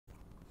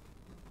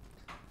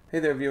Hey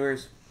there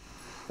viewers,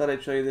 thought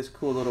I'd show you this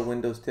cool little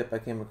Windows tip I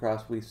came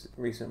across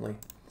recently.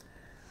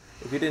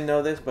 If you didn't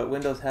know this, but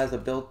Windows has a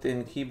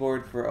built-in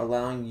keyboard for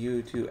allowing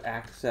you to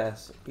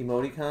access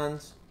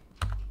emoticons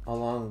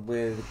along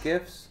with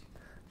GIFs.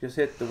 Just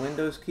hit the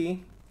Windows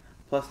key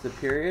plus the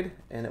period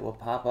and it will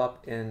pop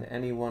up in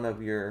any one of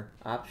your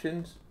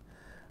options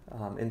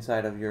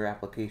inside of your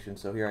application.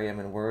 So here I am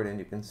in Word and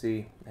you can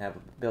see I have the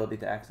ability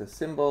to access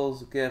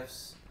symbols,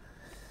 GIFs.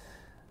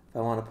 If I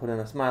want to put in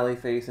a smiley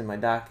face in my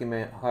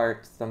document,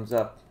 heart, thumbs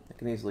up, I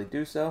can easily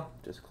do so.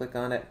 Just click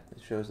on it,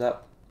 it shows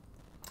up.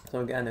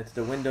 So again, it's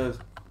the Windows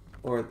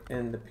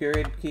and the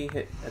period key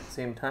hit at the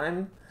same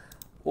time,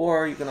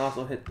 or you can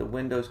also hit the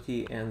Windows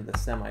key and the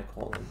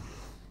semicolon,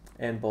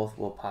 and both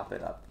will pop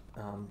it up.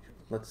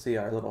 Let's see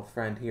our little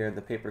friend here,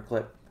 the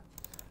paperclip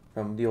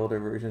from the older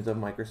versions of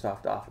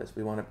Microsoft Office.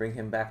 We want to bring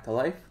him back to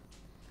life.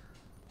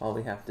 All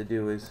we have to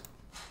do is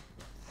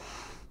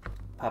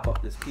pop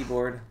up this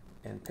keyboard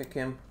and pick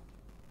him,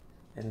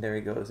 and there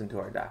he goes into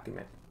our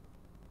document.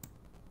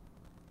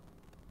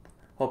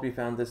 Hope you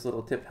found this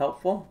little tip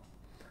helpful,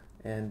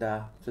 and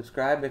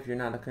subscribe if you're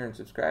not a current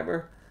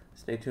subscriber.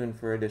 Stay tuned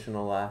for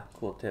additional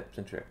cool tips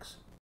and tricks.